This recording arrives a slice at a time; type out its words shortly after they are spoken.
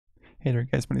Hey there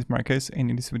guys, my name is Marcus, and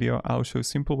in this video I'll show a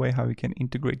simple way how you can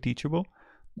integrate Teachable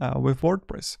with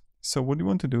WordPress. So what you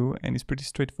want to do, and it's pretty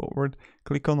straightforward,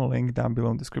 click on the link down below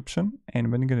in the description,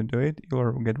 and when you're going to do it,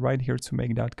 you'll get right here to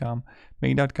make.com.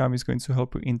 Make.com is going to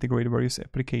help you integrate various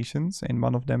applications, and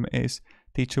one of them is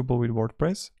Teachable with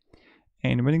WordPress.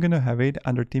 And when you're going to have it,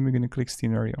 under theme you're going to click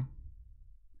scenario.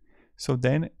 So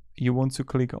then you want to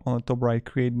click on the top right,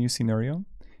 create new scenario,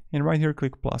 and right here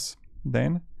click plus.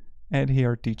 Then add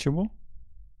here Teachable,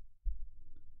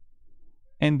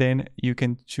 and then you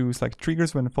can choose like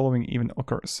triggers when the following event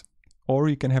occurs, or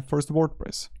you can have first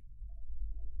WordPress.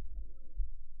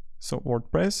 So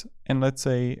WordPress, and let's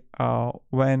say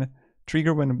when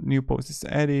a new post is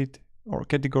added, or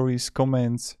categories,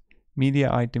 comments,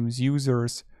 media items,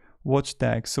 users, watch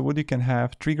tags. So what you can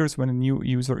have triggers when a new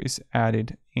user is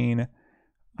added in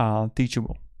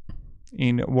Teachable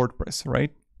in WordPress,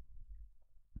 right?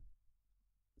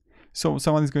 So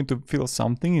someone is going to fill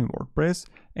something in WordPress,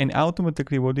 and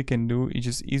automatically what you can do is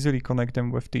just easily connect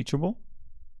them with Teachable.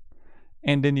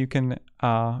 And then you can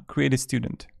create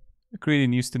a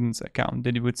new student's account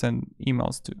that you would send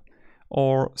emails to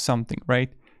or something,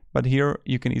 right? But here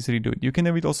you can easily do it. You can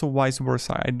have it also vice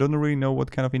versa. I don't really know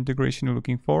what kind of integration you're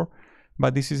looking for,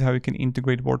 but this is how you can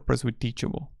integrate WordPress with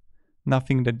Teachable.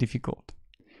 Nothing that difficult.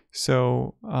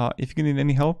 So if you need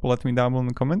any help, let me down below in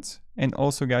the comments. And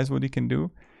also guys, what you can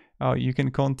do, you can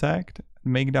contact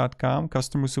make.com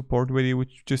customer support, where you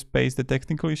would just paste the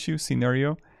technical issue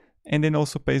scenario and then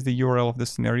also paste the URL of the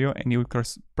scenario, and you would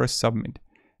press submit.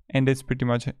 And that's pretty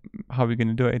much how we're going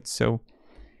to do it. So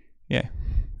yeah,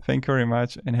 thank you very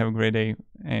much and have a great day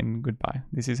and goodbye.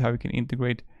 This is how you can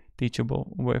integrate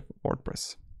Teachable with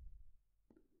WordPress.